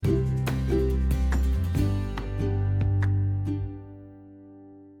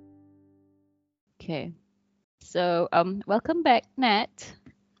Okay. So, welcome back, Nat.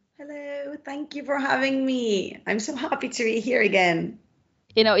 Hello, thank you for having me. I'm so happy to be here again.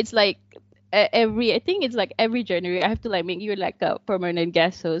 It's like I think it's like every January I have to like make you like a permanent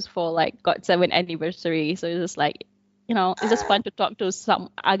guest host for like GOT7 anniversary. So it's just like, it's just Ah, fun to talk to some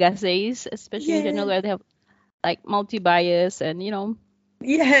agassiz, especially in general yes, where they have like multi-bias and,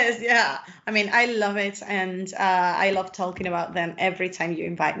 yes, yeah. I mean, I love it, and I love talking about them every time you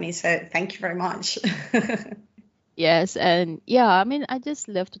invite me. So thank you very much. yes, and yeah, I mean, I just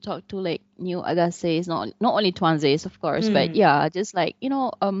love to talk to like new agassiz, not only Twanzes, of course, but Mm. yeah, just like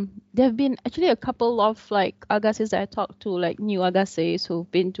there have been actually a couple of like agassiz that I talked to, like new agassiz who've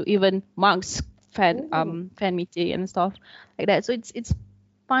been to even Mark's Ooh. fan meeting and stuff like that. So it's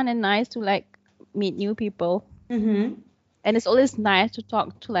fun and nice to like meet new people, Mm-hmm. and it's always nice to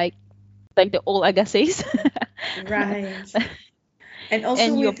talk to like the old agassiz, Right. And also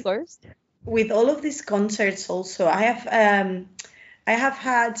and you, of course. with all of these concerts, also I have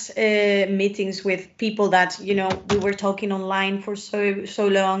had meetings with people that we were talking online for so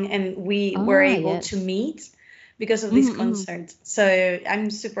long, and we were Ah, able to yes. meet because of this Mm-hmm. concert. So I'm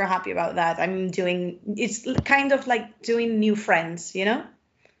super happy about that. It's kind of like doing new friends.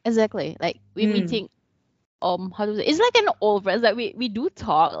 Exactly. Like we're Mm. meeting how to say, it's like an old friends, like we do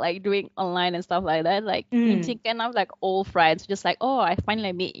talk like doing online and stuff like that, like Mm. meeting kind of like old friends, just like, oh, I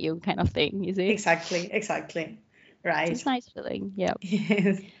finally meet you kind of thing, you see. Exactly. Right. Just nice feeling. Yeah.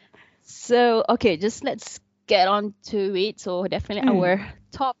 Yes. So okay, just let's get on to it. So definitely Mm. our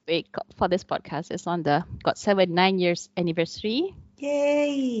topic for this podcast is on the GOT7 9 years anniversary.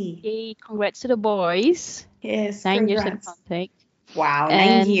 Yay. Yay, congrats to the boys. Yes, 9 years and congrats. counting. Wow,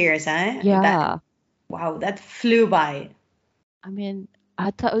 nine And years, huh? yeah, That flew by. I mean,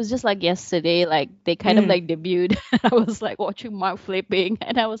 I thought it was just like yesterday, like they kind of Mm. like debuted. I was like watching Mark flipping,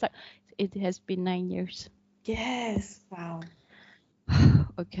 and I was like, it has been 9 years. Yes. Wow.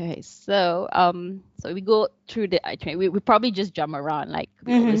 Okay, so we go through the itinerary. We probably just jump around like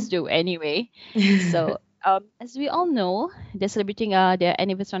we always Mm-hmm. do anyway. So, as we all know, they're celebrating their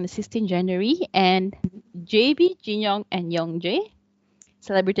anniversary on the 16th January, and JB, Jin Young, and Young Jae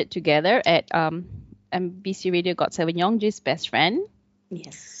celebrated together at MBC Radio Got 7 Young Jae's best friend.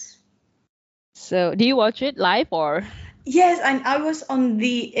 Yes. So, do you watch it live or? Yes, and I was on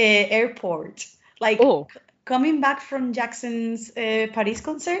the airport, like Oh, coming back from Jackson's Paris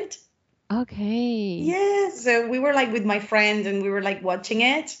concert. okay. Yes, so we were like with my friends and we were like watching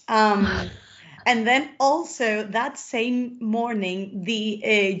it. And then also that same morning,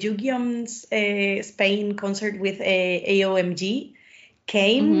 the Jugyom's Spain concert with AOMG Mm-hmm.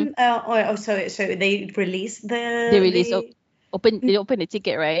 came. So they released They the release the they open the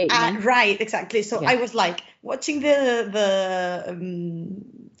ticket, right? You mean? right, exactly. So Okay. I was like watching the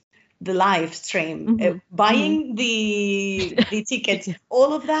live stream, Mm-hmm. Mm-hmm. buying the tickets, Ticket.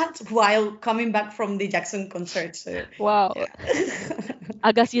 all of that while coming back from the Jackson concert. So Wow. yeah.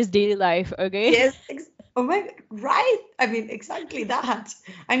 Agassi's daily life. Okay. Yes. Oh my, right. I mean, exactly that.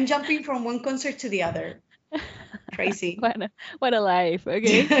 I'm jumping from one concert to the other. Crazy. What a life.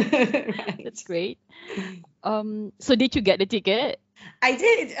 Okay. That's Right. great. So did you get the ticket? I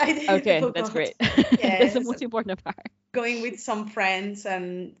did. Okay, Oh that's God. great. That's the Yes. most important part. Going with some friends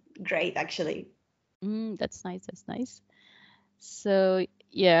and great actually. That's nice. That's nice. So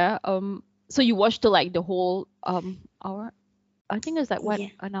yeah. So you watched the whole hour? I think it's like what, Yeah.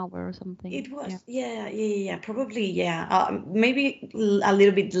 an hour or something. It Yeah. was, yeah, probably, yeah. Maybe a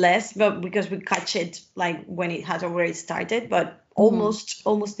little bit less, but because we catch it like when it has already started, but Mm-hmm.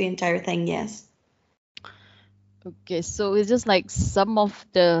 almost the entire thing, yes. Okay, so it's just like some of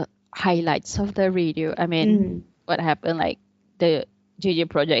the highlights of the radio. I mean, Mm, what happened, like the JJ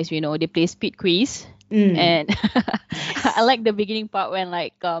projects, they play speed quiz. mm, And I yes. like the beginning part when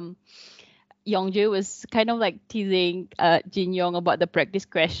like Youngju was kind of like teasing Jin Young about the practice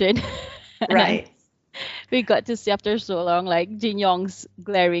question. And then Right. we got to see after so long like Jin Young's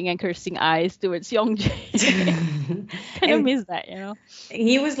glaring and cursing eyes towards Youngjae. Kind of And miss that.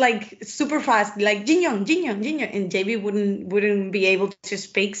 he was like super fast, like Jin Young, and JB wouldn't be able to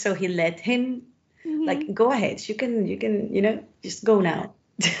speak, so he let him like Hmm. go ahead. You can just go now.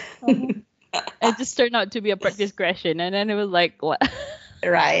 It just turned out to be a practice question, and then it was like, what?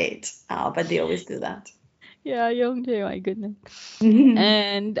 Right. Oh, but they always do that. Yeah, Youngjae, my goodness.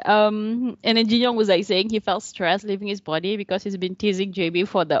 And then Jin Young was like saying he felt stressed leaving his body because he's been teasing JB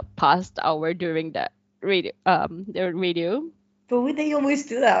for the past hour during the radio. But would they always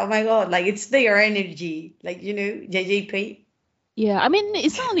do that? Oh my God, like it's their energy. Like, JJP. Yeah, I mean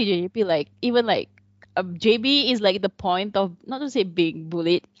it's not only JP, like even like JB is like the point of, not to say being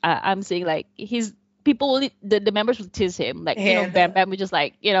bullied. I'm saying like he's people will, the members will tease him, like Yeah, Bam Bam would just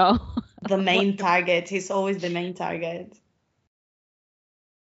like the what main the target. He's always the main target.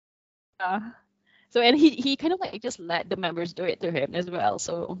 so, and he kind of like just let the members do it to him as well.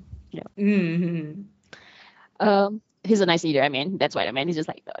 So yeah, Hmm. he's a nice leader. I mean, that's what I mean. He's just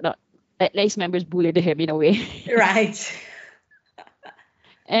like not let his members bully him in a way. Right.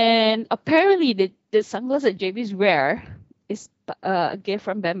 And apparently the sunglasses that JB's wear is a gift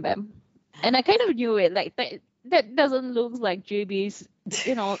from Bam Bam. And I kind of knew it. Like that doesn't look like JB's,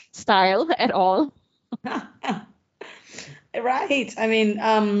 style at all. Right. I mean,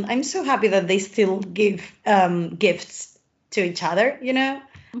 I'm so happy that they still give gifts to each other, you know?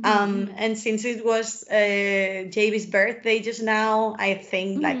 Mm-hmm, And since it was JB's birthday just now, I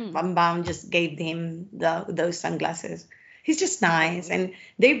think like mm-hmm. Bam Bam just gave him those sunglasses. He's just nice, Exactly. and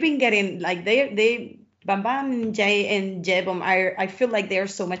they've been getting like they Bam Bam and Jay and Jebom are, I feel like they are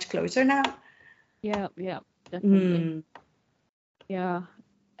so much closer now. Yeah, yeah, definitely. Mm. Yeah.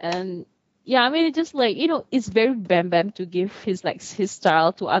 And yeah, I mean it's just like, it's very Bam Bam to give his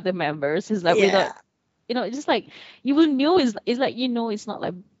style to other members. He's like without Yeah. it's just like you will know it's like it's not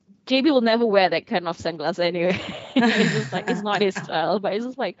like JB will never wear that kind of sunglasses anyway. It's just like it's not his style, but it's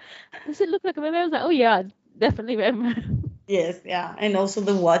just like, does it look like a Bam Bam? I was like, oh yeah, definitely Bam Bam. Yes, yeah, and also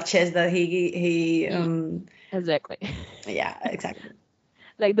the watches that he Exactly. yeah, exactly.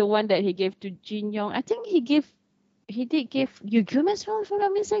 Like the one that he gave to Jin Young. I think he did give Yugum as well, if I'm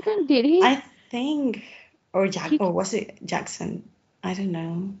not mistaken. Did he? I think, or Jack, He or was it Jackson? I don't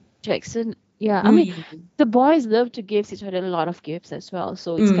know. Jackson. Yeah, I mean, Mm. the boys love to give each other a lot of gifts as well.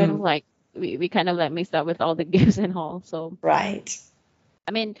 So it's kind of Mm. like we kind of like mixed up with all the gifts and all. So Right.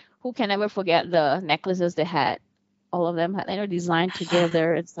 I mean, who can ever forget the necklaces they had? All of them had designed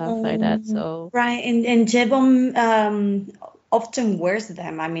together and stuff like that. So Right, and Jebom often wears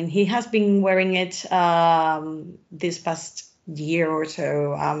them. I mean, he has been wearing it this past year or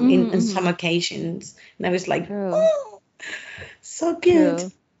so in some mm-hmm. occasions, and I was like, True, oh, so good.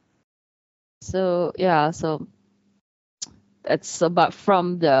 true. So yeah, so that's about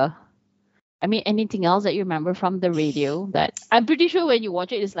from the. I mean, anything else that you remember from the radio that I'm pretty sure when you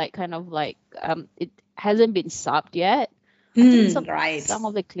watch it, it's like kind of like it hasn't been subbed yet. I think Right. some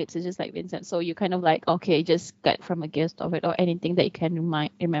of the clips is just like Vincent, so you kind of like okay, just get from a gist of it or anything that you can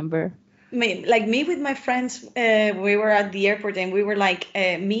remember. Like me with my friends, we were at the airport and we were like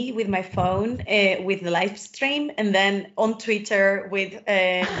me with my phone with the live stream, and then on Twitter with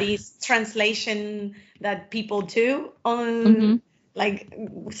this translation that people do Mm-hmm. on like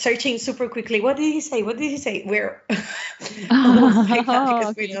searching super quickly. What did he say? What did he say? We're always like that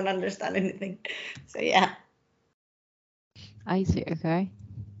because we Okay, don't understand anything. So yeah. I see. Okay,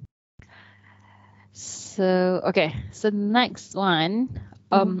 so okay, so next one,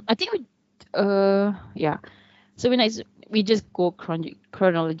 Mhm. I think yeah. So we just go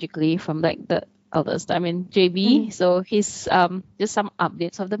chronologically from like the eldest. I mean JB. Mhm. So he's just some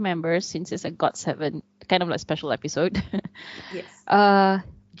updates of the members since it's a GOT7 kind of like special episode. Yes. uh,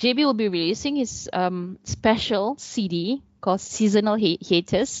 JB will be releasing his special CD called Seasonal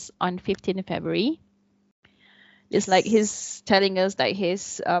Hiatus on 15th February. It's like Yes. he's telling us that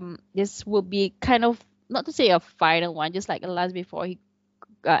his this will be kind of, not to say a final one, just like a last before he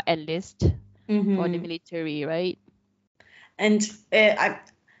enlist for the Hmm. military, right? And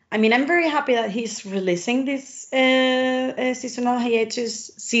I mean, I'm very happy that he's releasing this seasonal hiatus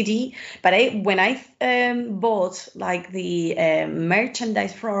CD. But when I bought like the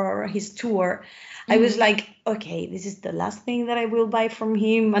merchandise for his tour, I was Mm-hmm. like, okay, this is the last thing that I will buy from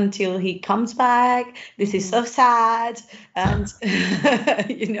him until he comes back. This is Mm-hmm. so sad, and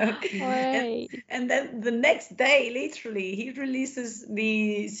and, Right. and then the next day, literally, he releases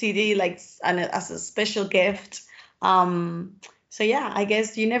the CD like as a special gift. um, so yeah, I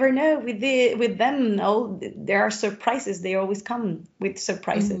guess you never know with them. Oh, there are surprises. They always come with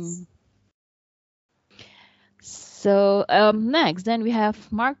surprises. Mm-hmm. So next, then we have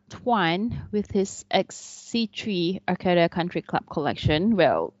Mark Twain with his XC3 Arcadia Country Club collection.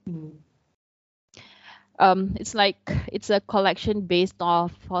 Well, Mm. it's a collection based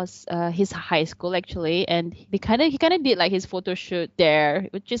off his high school actually, and he kind of did like his photo shoot there,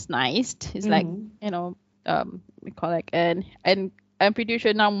 which is nice. It's like Mhm. we call it, and I'm pretty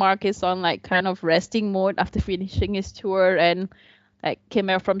sure now Mark is on like kind of resting mode after finishing his tour and like came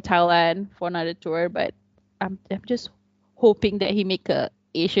out from Thailand for another tour, but I'm just hoping that he make a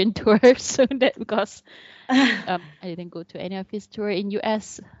Asian tour soon that because I didn't go to any of his tour in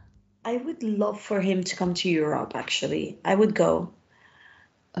US. I would love for him to come to Europe. Actually, I would go.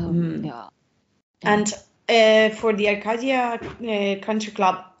 Mm. Yeah. And for the Arcadia Country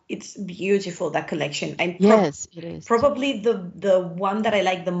Club, it's beautiful, that collection. And Yes, it is. probably the one that I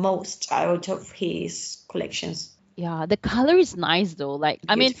like the most out of his collections. Yeah, the color is nice though. Like,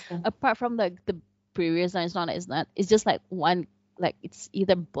 I mean, Beautiful. apart from like the previous one, it's not, it's just like one, like it's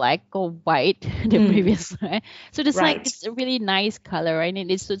either black or white, the previous one. So it's like, Right. it's a really nice color, right?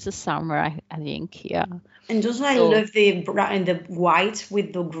 And it suits the summer, I think. Yeah. And also I So, love the white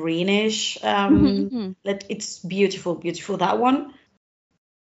with the greenish. mhm. It's beautiful, beautiful, that one.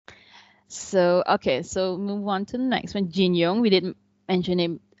 So okay, so move on to the next one. Jin Young, we didn't mention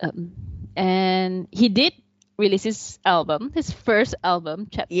him, and he did release his first album,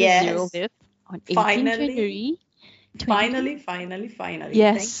 Chapter Zero, Yes. with on 18 Finally, January 2020. finally, finally, finally. Thank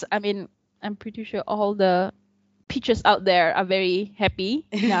Yes, I mean, I'm pretty sure all the pitchers out there are very happy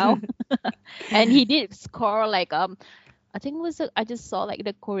now. And he did score like I think it was I just saw like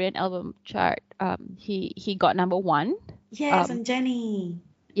the Korean album chart. He got number one. Yes, Um, and Jenny.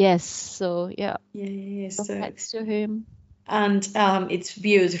 yes, so yeah, Yes. congrats to him. And it's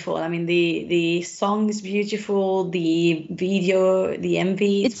beautiful. I mean, the song is beautiful. The video, the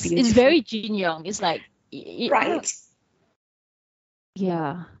MV is It's beautiful. very Jin Young. It's like Right.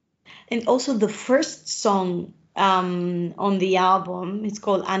 yeah. And also the first song on the album, it's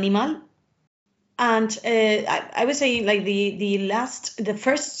called Animal. And I was saying like the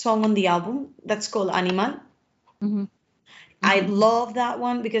first song on the album that's called Animal. Hmm. I love that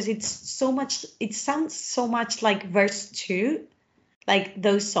one because it sounds so much like verse 2, like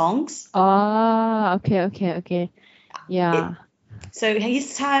those songs. Ah, okay. Yeah. So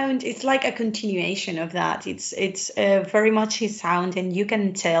his sound, it's like a continuation of that. It's very much his sound, and you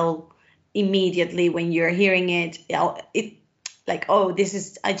can tell immediately when you're hearing it. It like, oh, this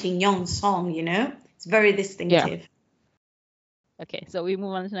is a Jin Young song. It's very distinctive. Okay, so we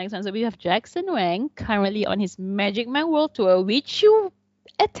move on to the next one. So we have Jackson Wang currently on his Magic Man World Tour, which you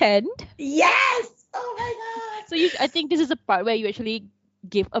attend. Yes! Oh my God! So I think this is the part where you actually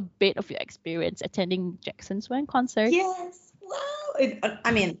give a bit of your experience attending Jackson Wang concert. Yes! Wow!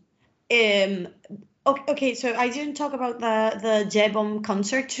 I mean, okay. So I didn't talk about the Jebom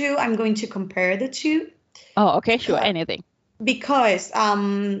concert too. I'm going to compare the two. Oh, okay, sure, anything. Because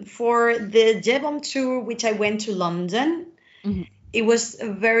for the Jebom tour, which I went to London, it was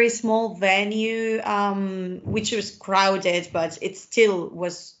a very small venue, which was crowded, but it still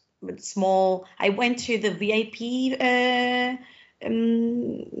was small. I went to the VIP. I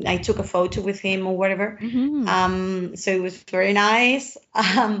took a photo with him or whatever. So it was very nice.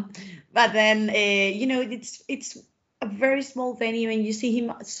 But then, it's a very small venue, and you see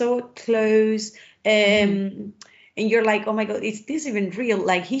him so close. And you're like, oh my God, is this even real?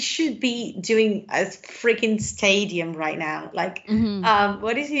 Like, he should be doing a freaking stadium right now. Like,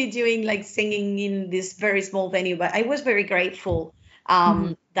 what is he doing, like singing in this very small venue? But I was very grateful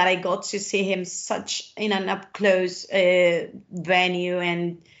that I got to see him such in an up close venue,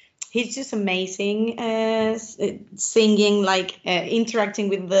 and he's just amazing, singing, like interacting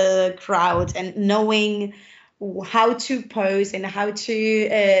with the crowd and knowing how to pose and how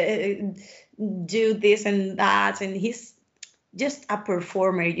to do this and that, and he's just a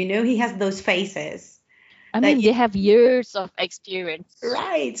performer. He has those faces. I mean, they have years of experience.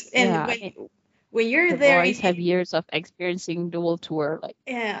 Right. And Yeah, when you're the there, boys have years of experiencing the world tour. Like,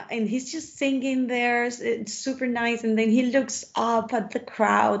 yeah, and he's just singing there. It's super nice, and then he looks up at the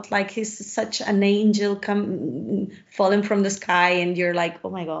crowd like he's such an angel falling from the sky, and you're like, oh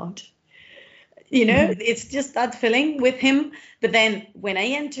my God. It's just that feeling with him. But then when I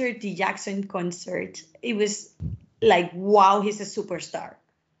entered the Jackson concert, it was like, wow, he's a superstar.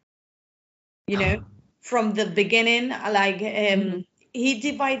 From the beginning, like he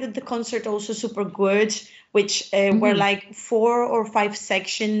divided the concert also super good, which were like 4 or 5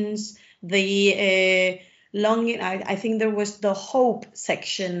 sections. The longing, I think there was the hope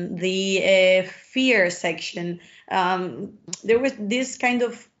section, the fear section. There was this kind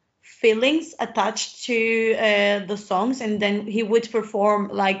of feelings attached to the songs, and then he would perform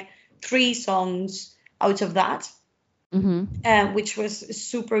like 3 songs out of that, which was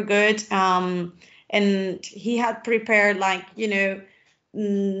super good. And he had prepared, like, a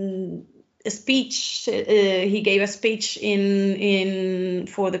speech. He gave a speech in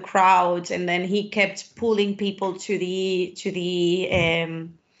for the crowd, and then he kept pulling people to the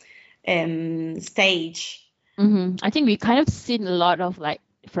stage. I think we kind of seen a lot of like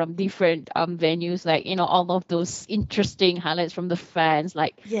from different venues, like all of those interesting highlights from the fans,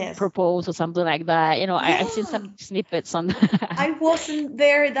 like Yes. propose or something like that. I've seen Yeah. some snippets on that. I wasn't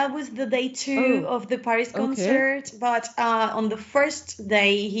there. That was the day two Oh, of the Paris okay. concert. But on the first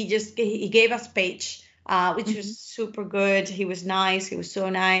day, he gave a speech, which was Mm-hmm. super good. He was nice. He was so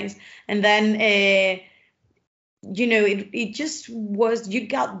nice. And then, it just was, you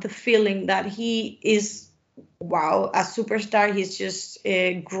got the feeling that he is, wow, a superstar. He's just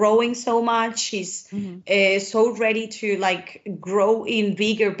growing so much. He's Mm-hmm. so ready to like grow in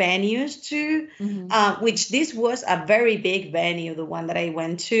bigger venues too, Mm-hmm. which this was a very big venue, the one that I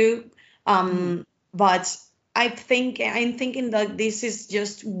went to. Mm-hmm. But I'm thinking that this is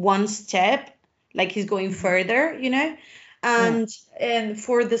just one step, like he's going Mm-hmm. further, Yeah. and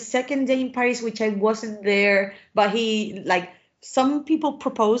for the second day in Paris, which I wasn't there, but he like some people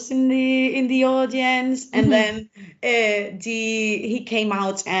proposed in the audience, and Mm-hmm. then he came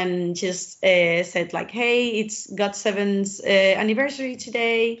out and just said like, hey, it's GOT7's anniversary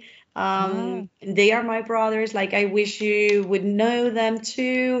today. Ah. They are my brothers. Like, I wish you would know them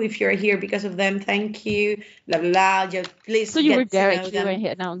too. If you're here because of them, thank you. Blah blah blah. Just please So you were get to there know actually when them. he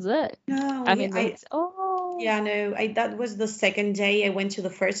announced it. No, I yeah, mean, when I he's oh. yeah, no, that was the second day. I went to the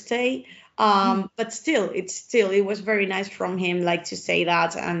first day. Mm-hmm. But it was very nice from him, like to say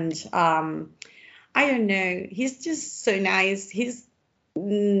that. And I don't know, he's just so nice. You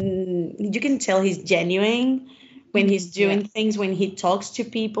can tell he's genuine when Mm-hmm. he's Yeah. doing things, when he talks to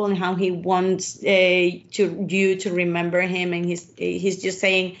people, and how he wants to remember him. And he's just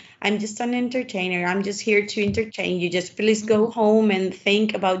saying, I'm just an entertainer. I'm just here to entertain you. Just please go Mm-hmm. home and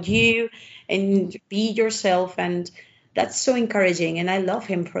think about you Mm-hmm. and be yourself. And that's so encouraging. And I love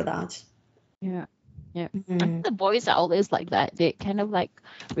him for that. Yeah. Yeah. I think Mm. the boys are always like that. They kind of like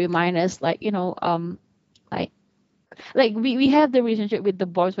remind us, like, like we have the relationship with the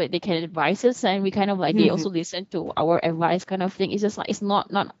boys where they can advise us, and we kind of like they Mhm. also listen to our advice kind of thing. It's just like it's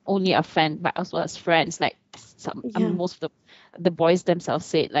not only a fan but also as friends. Like some Yeah. most of the boys themselves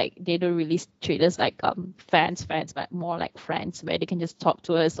said like they don't really treat us like fans, but more like friends where they can just talk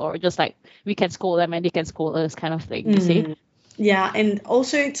to us, or just like we can scold them and they can scold us kind of thing. You see? Mm. Yeah, and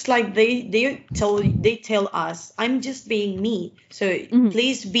also it's like they tell us, I'm just being me. So Mm-hmm.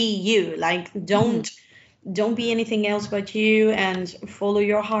 please be you. Like Mm-hmm. don't be anything else but you, and follow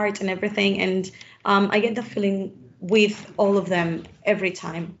your heart and everything. And I get the feeling with all of them every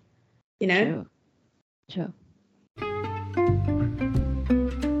time, you know? True. True.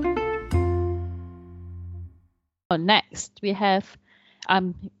 Oh, next we have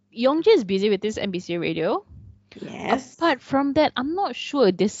um Youngji is busy with this NBC radio. Yes. Apart from that, I'm not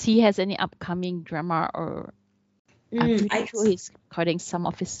sure this he has any upcoming drama, or I'm Mm, pretty I sure he's recording some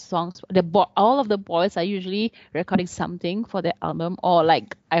of his songs. All of the boys are usually recording something for the album, or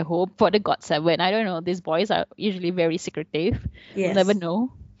like I hope for the GOT7. I don't know. These boys are usually very secretive. We'll never yes.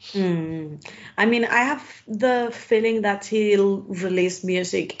 know. I mean, I have the feeling that he'll release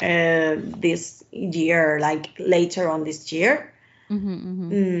music this year, like later on this year. Mm-hmm,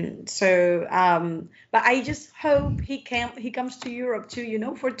 mm-hmm. But I just hope he comes to Europe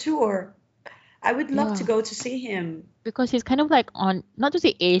too, for tour. I would love to Yeah, go to see him. because he's kind of like on not to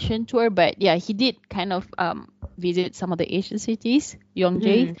say Asian tour, but yeah, he did kind of visit some of the Asian cities,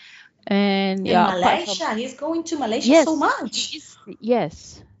 Yongjae, Hmm. and And yeah, apart from Malaysia, he's going to Malaysia so yes, he much. is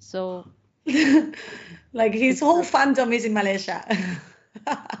yes. So Like his it's whole fandom is in Malaysia.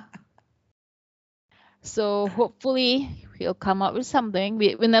 so hopefully he'll come up with something.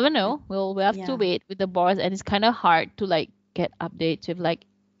 We never know. We'll have to Yeah. wait with the boys, and it's kind of hard to like get updates with like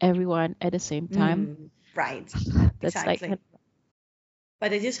everyone at the same time. Right. That's like Exactly.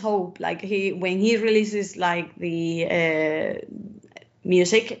 But I just hope, like when he releases like the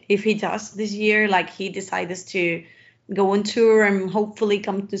music, if he does this year, like he decides to go on tour and hopefully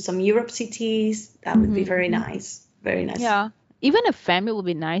come to some Europe cities, that would be hmm very hmm nice. Very nice. yeah. Even a family will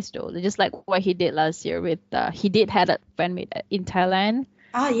be nice though. Just like what he did last year with he did had a fan meet in Thailand.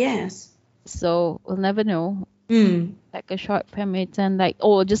 Ah, yes. So we'll never know. Mm. Like a short fan meet and like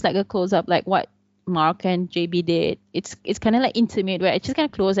or just like a close up like what Mark and JB did. It's kind of like intimate where it's just kind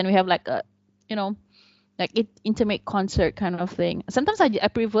of close and we have like a you know like intimate concert kind of thing. Sometimes I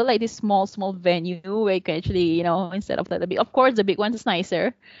prefer like this small venue where you can actually instead of like the big. Of course, the big ones is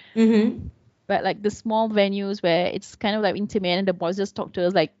nicer, Mm-hmm. but like the small venues where it's kind of like intimate and the boys just talk to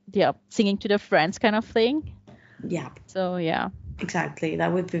us like they're singing to their friends kind of thing. Yeah, So yeah, exactly.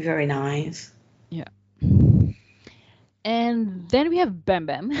 That would be very nice. yeah. And then we have Bam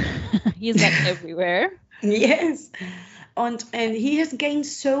Bam. He's like everywhere. Yes. And he has gained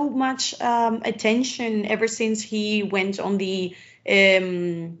so much attention ever since he went on the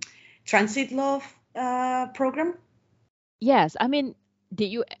Transit Love program. Yes, I mean, did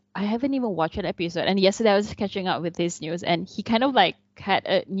you? I haven't even watched an episode, and yesterday I was catching up with this news, and he kind of like had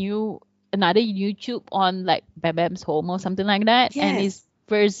another YouTube on like Bam home or something like that, and his Yes.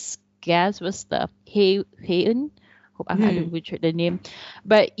 first guest was the Heun. Hope I don't Mhm. butcher the name,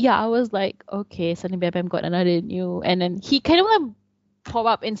 but yeah, I was like, okay, suddenly Bam got another new, and then he kind of like pop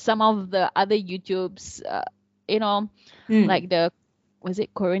up in some of the other YouTubes, you know, Mm. like the was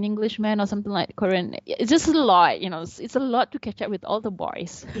it Korean Englishman or something like Korean. It's just a lot, it's a lot to catch up with all the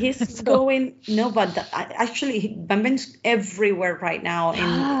boys. He's So going no, but actually, Bamben's everywhere right now,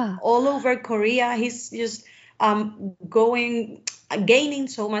 in yeah. all over Korea. He's just going, gaining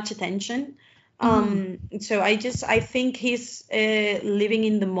so much attention. Hmm. So I think he's living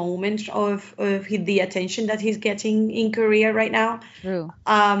in the moment of the attention that he's getting in Korea right now. True.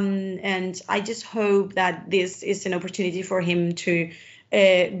 And I just hope that this is an opportunity for him to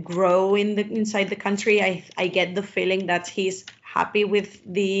grow inside the country. I get the feeling that he's happy with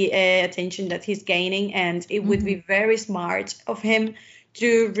the attention that he's gaining, and it would be Hmm. very smart of him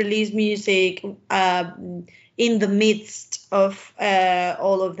to release music in the midst of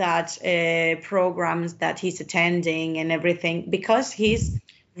all of that programs that he's attending and everything, because he's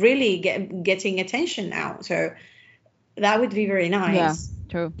really getting attention now. So that would be very Yeah. nice.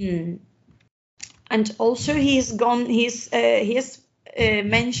 True. Mm. And also, he has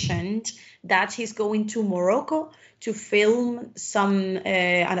mentioned that he's going to Morocco to film some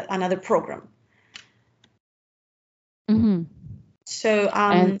another program. Hmm. So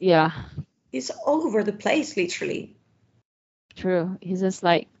And yeah, he's all over the place, literally. true. He's just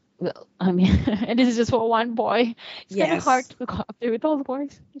like, well, I mean, and this is just for one boy. It's kind of hard Yes. to look up with all the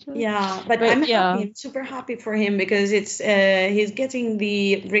boys, actually. Yeah, but I'm But happy. yeah. I'm super happy for him, because it's he's getting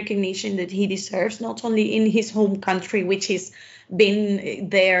the recognition that he deserves, not only in his home country, which he's been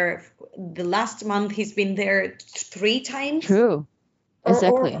there the last month. He's been there 3 times, True. or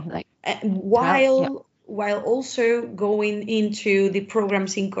Exactly. Like, yeah. while also going into the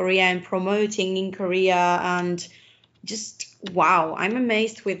programs in Korea and promoting in Korea, and just wow, I'm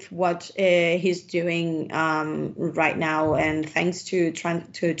amazed with what he's doing right now. And thanks to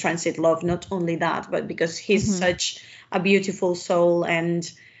Transit Love, not only that, but because he's Hmm. such a beautiful soul, and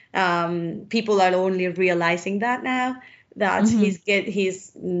people are only realizing that now, that Hmm. he's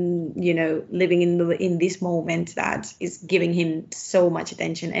living in this moment that is giving him so much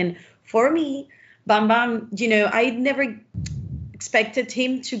attention. And for me, Bam Bam, I never expected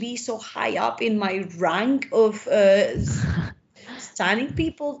him to be so high up in my rank of stunning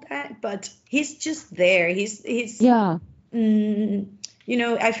people, but he's just there. Yeah. Mm,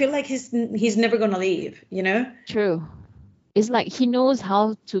 I feel like he's never gonna leave. True. It's like he knows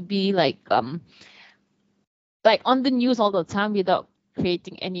how to be like on the news all the time without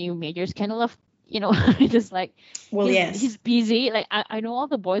creating any major scandal of just like Well, he's yes, busy. Like I know all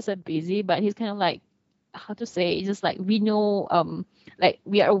the boys are busy, but he's kind of like, how to say, it's just like we know, like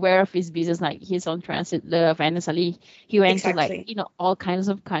we are aware of his business, like he's on Transit Love, and suddenly he went to like exactly. all kinds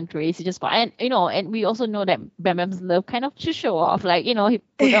of countries. He just and and we also know that Bam Bam's love kind of to show off, like he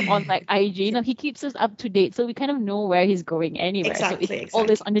put up on like IG, he keeps us up to date, so we kind of know where he's going anywhere, so it's Exactly,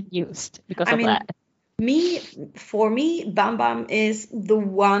 always exactly. on the news because I of that. mean, for me, Bam Bam is the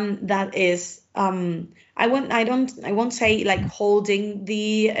one that is I won't say like holding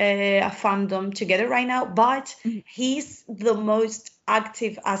the fandom together right now, but Mhm. he's the most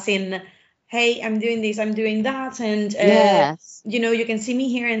active, as in, hey, I'm doing this, I'm doing that, and Yes. you can see me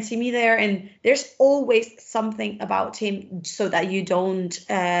here and see me there, and there's always something about him, so that you don't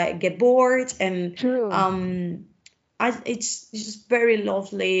get bored. And True. um it's just very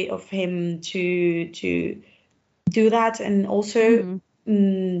lovely of him to do that, and also Hmm.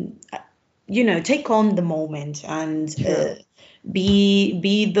 mm, take on the moment, and True.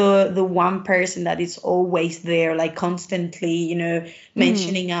 be the one person that is always there, like constantly, Hmm.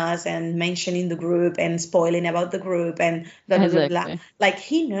 mentioning us and mentioning the group and spoiling about the group and blah blah blah blah. Exactly. Like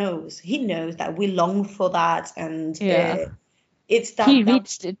he knows that we long for that, and Yeah. it's He that.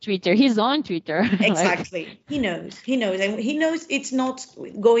 reads the Twitter. He's on Twitter. Like. Exactly. And he knows it's not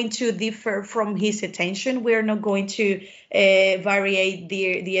going to differ from his attention. We're not going to vary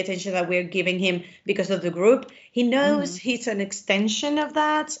the attention that we're giving him because of the group. He knows Hmm. he's an extension of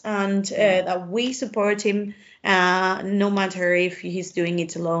that, and Yeah. that we support him, no matter if he's doing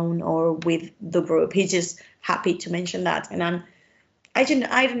it alone or with the group. He's just happy to mention that, and I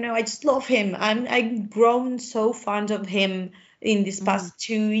don't know. I just love him. I've grown so fond of him in these Hmm. past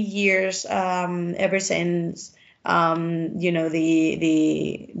 2 years. Ever since. the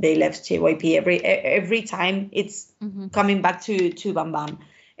they left JYP. Every time it's Mm-hmm. coming back to Bam Bam.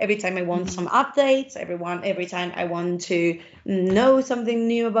 Every time I want Mm-hmm. some updates, every time I want to know something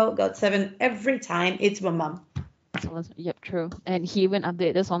new about GOT7, every time it's Bam Bam. So, yep, true. And he even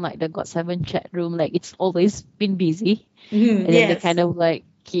updated us on like the GOT7 chat room. Like it's always been busy. And then they kind Yes. of like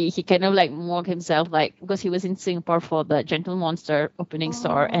he kind of like mocked himself like because he was in Singapore for the Gentle Monster opening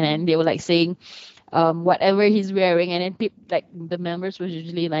store, and Oh. then they were like saying whatever he's wearing, and then like the members was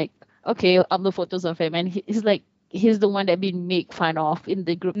usually like, okay, upload photos of him, and he's like he's the one that been made fun of in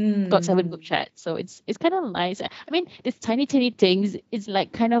the group GOT7 group Mm. chat. So it's kind of nice. I mean, these tiny things. It's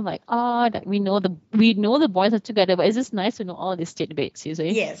like kind of like that we know the boys are together, but it's just nice to know all these tidbits. You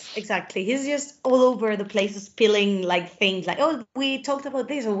see? Yes, exactly. He's just all over the place spilling like things like, oh, we talked about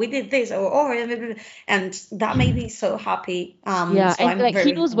this or we did this or and that made me so happy. Yeah, So and I'm like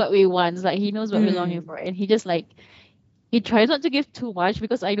he very knows happy. what we want. Like he knows what we're longing Mm. for, and he just like he tries not to give too much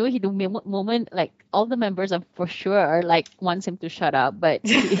because I know he the moment like all the members are for sure like wants him to shut up, but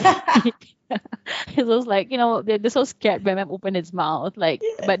he's just like they're so scared Bam Bam open his mouth like,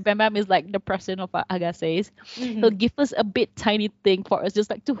 Yes. but Bam Bam is like the president of Agassiz. He'll Hmm. give us a bit tiny thing for us just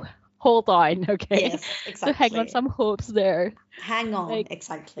like to hold on, okay, Yes, to hang on exactly. some hopes there, Hang on, like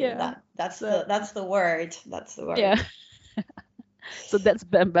exactly. yeah. That's So the word. That's the yeah, word. so that's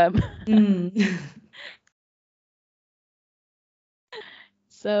Bam Bam. Mm.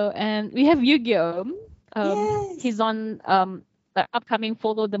 So and we have Yu-Gi-Oh. Yes. He's on the upcoming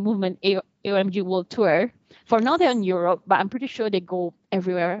Follow the Movement AOMG World Tour. For now they're in Yes. Europe, but I'm pretty sure they go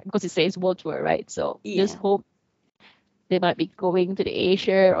everywhere because it says World Tour, right? So just Yeah. hope they might be going to the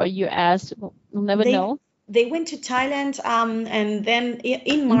Asia or US. We'll never They know. they went to Thailand, and then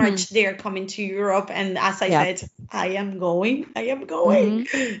in Mm-hmm. March they are coming to Europe. And as I Yeah. said, I am going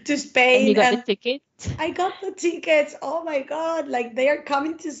Mm-hmm. to And you Spain, got the and ticket. I got the tickets. Oh my God, like they are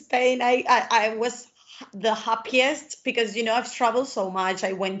coming to Spain. I was the happiest because I've traveled so much.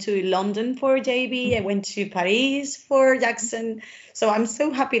 I went to London for JB, I Mm-hmm. went to Paris for Jackson. So I'm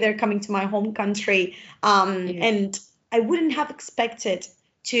so happy they're coming to my home country. Yeah. And I wouldn't have expected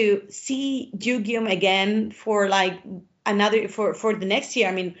to see Jugium again for like another for the next year.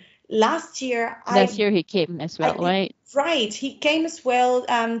 I mean, last year Last year he came as well, I right? right, he came as well.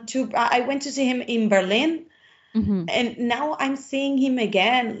 To I went to see him in Berlin, Mm-hmm. and now I'm seeing him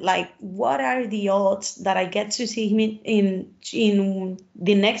again. Like, what are the odds that I get to see him in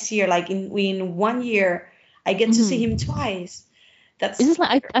the next year? Like in 1 year, I get to see him Mm-hmm. twice. It's That's just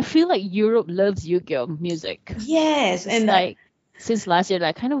like I feel like Europe loves Yu-Gi-Oh music. yes, It's just and like since last year,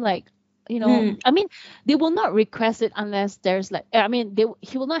 like kind of like mm, I mean, they will not request it unless there's like I mean,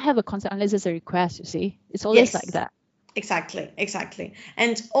 he will not have a concert unless there's a request. You see, it's always like yes, that. exactly, exactly.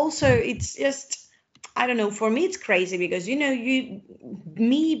 And also, it's just I don't know. For me, it's crazy because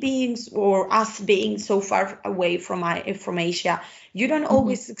me being or us being so far away from Asia, you don't Mm-hmm.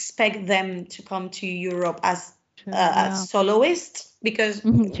 always expect them to come to Europe as True. a Yeah. soloist because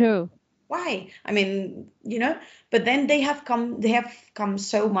Mm-hmm. True. why? I mean, but then they have come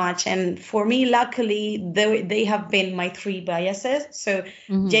so much, and for me, luckily, they have been my three biases. So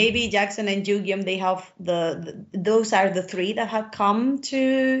Mm-hmm. JB, Jackson, and Jugium, they have those are the three that have come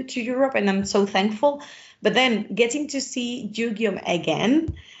to Europe, and I'm so thankful. But then getting to see Jugium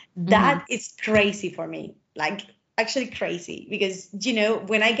again, Mm-hmm. that is crazy for me. Like actually crazy because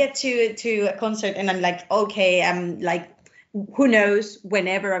when I get to a concert and I'm like, okay, I'm like who knows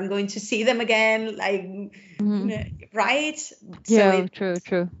whenever I'm going to see them again, like Mm-hmm. right? So Yeah. True.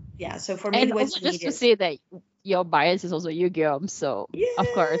 True. yeah, so for me And it was also just to immediate. say that your bias is also Yu-Gi-Oh. So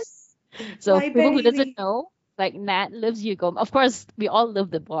of course. Yes, So my people who doesn't baby. know, like Nat loves Yu-Gi-Oh. Of course, we all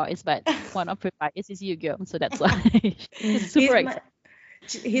love the boys, but one of her bias is Yu-Gi-Oh. So that's why she's super he's excited. my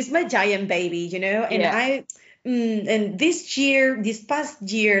he's my giant baby, and Yeah. and this past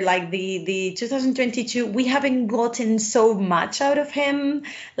year, like the 2022, we haven't gotten so much out of him,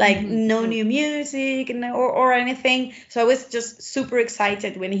 like Mm-hmm. no True. new music or anything. So I was just super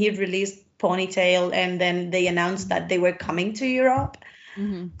excited when he released Ponytail, and then they announced Mm-hmm. that they were coming to Europe.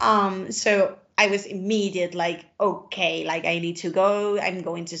 Mm-hmm. So I was immediate, like, okay, like I need to go. I'm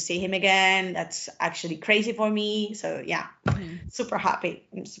going to see him again. That's actually crazy for me. So yeah, Mm-hmm. super happy.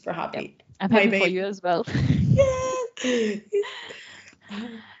 I'm super Yep. happy. I'm My happy for you baby. as well. Yes.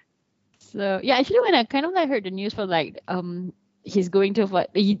 So yeah, actually when I kind of like heard the news for like he's going to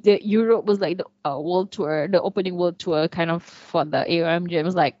the Europe was like the world tour, the opening world tour kind of for the AOMG. It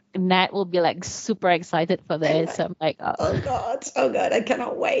was like Nat will be like super excited for I this. know. I'm like, Oh God, I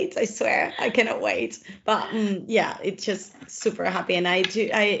cannot wait. I swear, I cannot wait. But yeah, it's just super happy. And I do.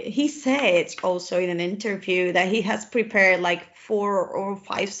 He said also in an interview that he has prepared like 4 or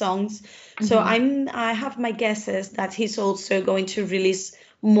 5 songs. So mm-hmm, I have my guesses that he's also going to release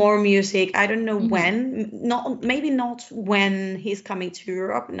more music. I don't know mm-hmm, when. Not maybe not when he's coming to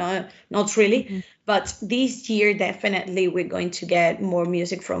Europe. No, not really. mm-hmm, But this year, definitely, we're going to get more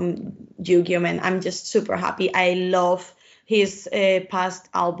music from Yu-Gi-Oh! And I'm just super happy. I love his past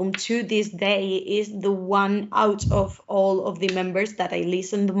album. To this day, is the one out of all of the members that I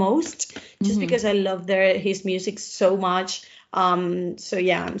listen the most, just mm-hmm. because I love his music so much. So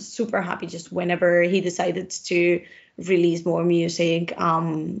yeah, I'm super happy. Just whenever he decided to release more music,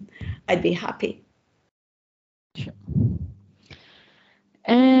 I'd be happy. Sure.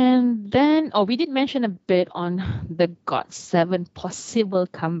 And then, we did mention a bit on the GOT7 possible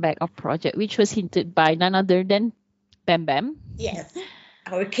comeback of project, which was hinted by none other than Bam Bam. Yes,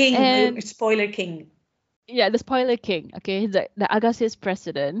 our king, And spoiler king. yeah, the spoiler king, okay, the Agassiz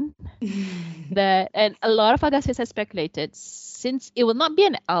president. That and a lot of Agassiz has speculated since it will not be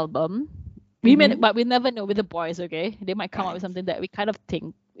an album. Hmm. But we never know with the boys, okay? They might come up with Right. something that we kind of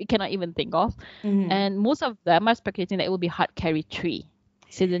think we cannot even think of. Hmm. And most of them are speculating that it will be Hard Carry 3,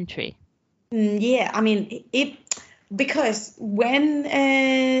 season 3. Yeah, I mean, it because when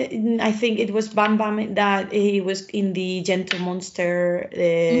I think it was Bam Bam that he was in the Gentle Monster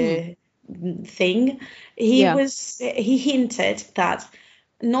Mm-hmm. thing, Yeah. he hinted that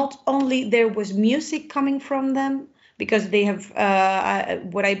not only there was music coming from them because they have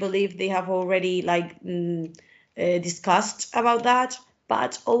what I believe they have already like discussed about that,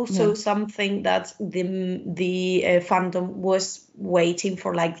 but Yeah. also something that the fandom was waiting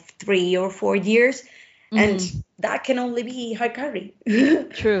for like 3 or 4 years, and Mm-hmm. that can only be Hikari,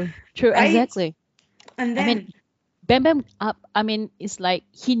 True. True. right? Exactly. And I mean, then Bam Bam up. I mean, it's like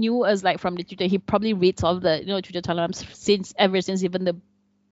he knew us like from the Twitter. He probably reads all the Twitter telegrams since ever since even the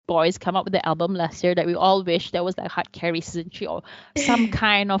boys come up with the album last year that we all wish there was like Hard Carry season 3 or some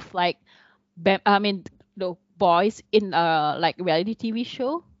kind of like I mean the boys in like reality TV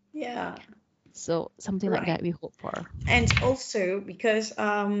show. yeah, So something like right. that we hope for. And also because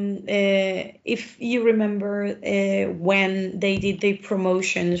if you remember when they did the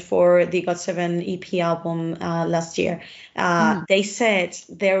promotions for the GOT7 EP album last year, Mm-hmm. they said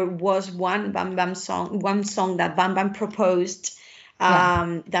there was one song that Bam Bam proposed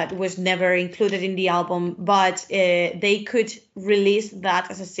Yeah. that was never included in the album, but they could release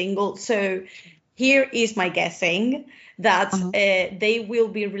that as a single. So here is my guessing that Uh-huh. they will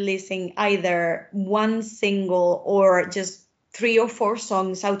be releasing either one single or just 3 or 4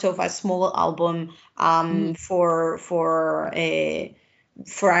 songs out of a small album Mm-hmm. for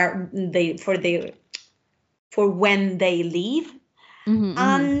when they leave, Mm-hmm. Mm-hmm.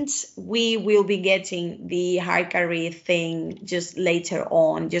 and we will be getting the Harkari thing just later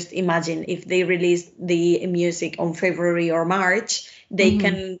on. Just imagine if they release the music on February or March, they Mm-hmm.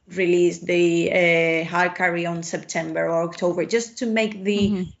 can release the Harkari on September or October, just to make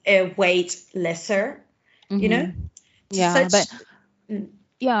the Mm-hmm. wait lesser, you know? Mm-hmm. Just Yeah, but such. Mm,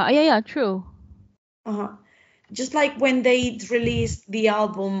 yeah, true. uh-huh. Just like when they released the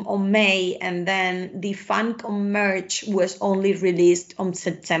album on May and then the Fancom merch was only released on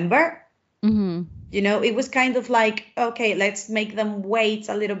September. Mm-hmm. It was kind of like, okay, let's make them wait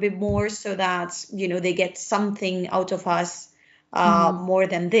a little bit more so that, they get something out of us Mm-hmm. more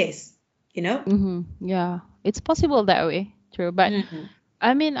than this, you know? Mm-hmm. Yeah, it's possible that way. True, but Hmm.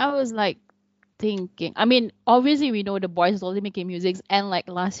 I mean, I was like thinking. I mean, obviously we know the boys is only making music, and like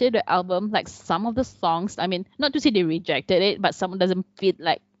last year the album, like some of the songs. I mean, not to say they rejected it, but some doesn't fit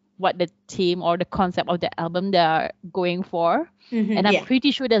like what the theme or the concept of the album they are going for. Hmm. And I'm Yeah.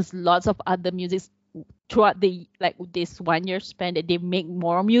 pretty sure there's lots of other music throughout the like this 1 year span that they make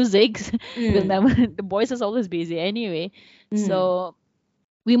more music because Mm. never the boys is always busy anyway. Mm. So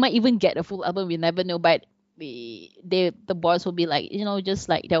we might even get a full album. We never know, but the boys will be like just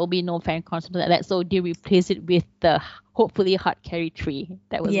like there will be no fan concert like that. So they replace it with the hopefully Hard Carry 3.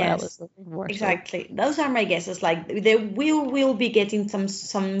 That was what I was Yes, looking for. So. exactly. Those are my guesses. Like they will be getting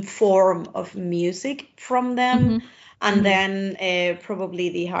some form of music from them, Mhm. and Mhm. then probably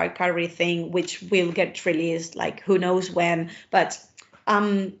the hard carry thing, which will get released like who knows when. But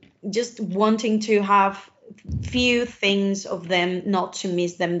um, just wanting to have few things of them, not to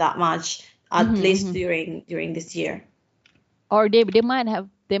miss them that much, at Mhm. least Mhm. during this year. Or they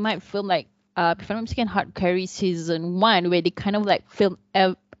might film like if I'm not mistaken, Hard Carry season one, where they kind of like film,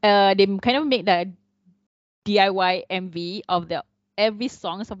 they kind of make the DIY MV of the every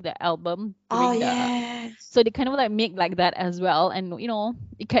songs of the album Oh during the. yes. So they kind of like make like that as well, and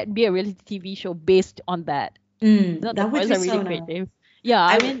it can be a reality TV show based on that. The That would boys be are really so nice. creative. Yeah,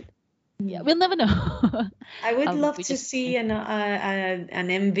 I I w- mean, yeah, mm. we'll never know. I would love We to just see an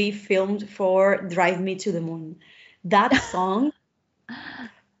MV filmed for Drive Me to the Moon. That song,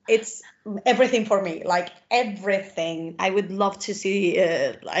 it's everything for me, like everything. I would love to see,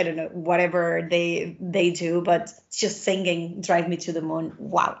 I don't know, whatever they do, but just singing Drive Me to the Moon.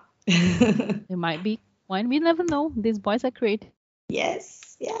 Wow. there might be one. We never know. These boys are creative.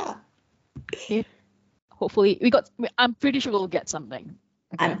 Yes, yeah. Okay, hopefully we got. I'm pretty sure we'll get something.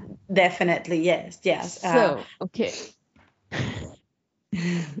 Okay. And definitely, yes, yes. So okay.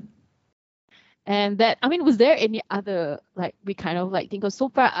 And that, I mean, was there any other like we kind of like think of so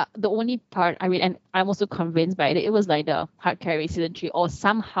far? The only part I read, and I'm also convinced by it, it was like the Hard Carry season 3, or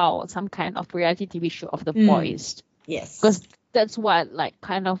somehow some kind of reality TV show of the boys, Yes. because that's what like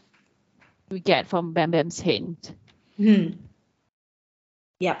kind of we get from Bam Bam's hint.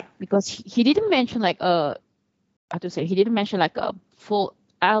 Yep. Because he didn't mention like how to say, he didn't mention like a full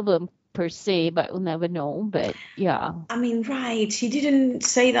album per se, but we'll never know. But yeah. I mean, right. He didn't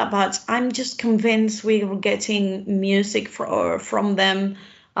say that, but I'm just convinced we were getting music from them.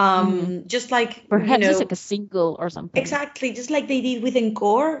 Mhm. Just like, Perhaps just like a single or something. exactly, just like they did with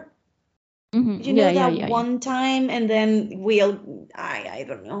Encore. Yeah, yeah, That yeah, yeah. one time, and then I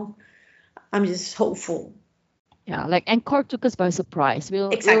don't know. I'm just hopeful. Yeah, like Encore took us by surprise. We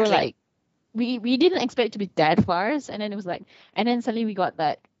were Exactly. like, we didn't expect it to be that fast, and then it was like, and then suddenly we got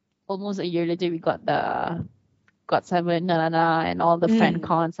that. Almost a year later, we got the GOT7 na na na and all the fan Mm.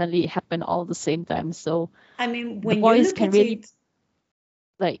 cons suddenly happened all the same time. So I mean, the when you boys look can at really it,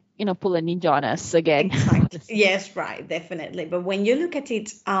 like pull a ninja on us again. exact. Yes, right, definitely. But when you look at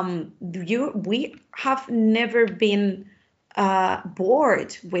it, we have never been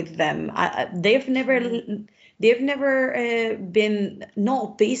bored with them. True. They've never been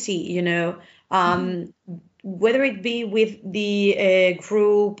not busy. Hmm. Um, whether it be with the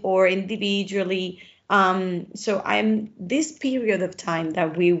group or individually. So I'm this period of time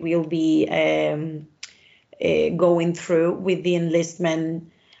that we will be going through with the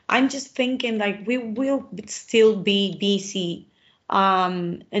enlistment. I'm just thinking like we will still be busy,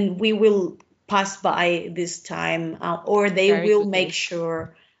 and we will pass by this time, or they Very will make quickly.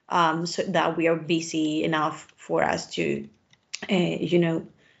 sure so that we are busy enough for us to,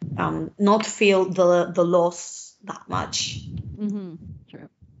 not feel the loss that much.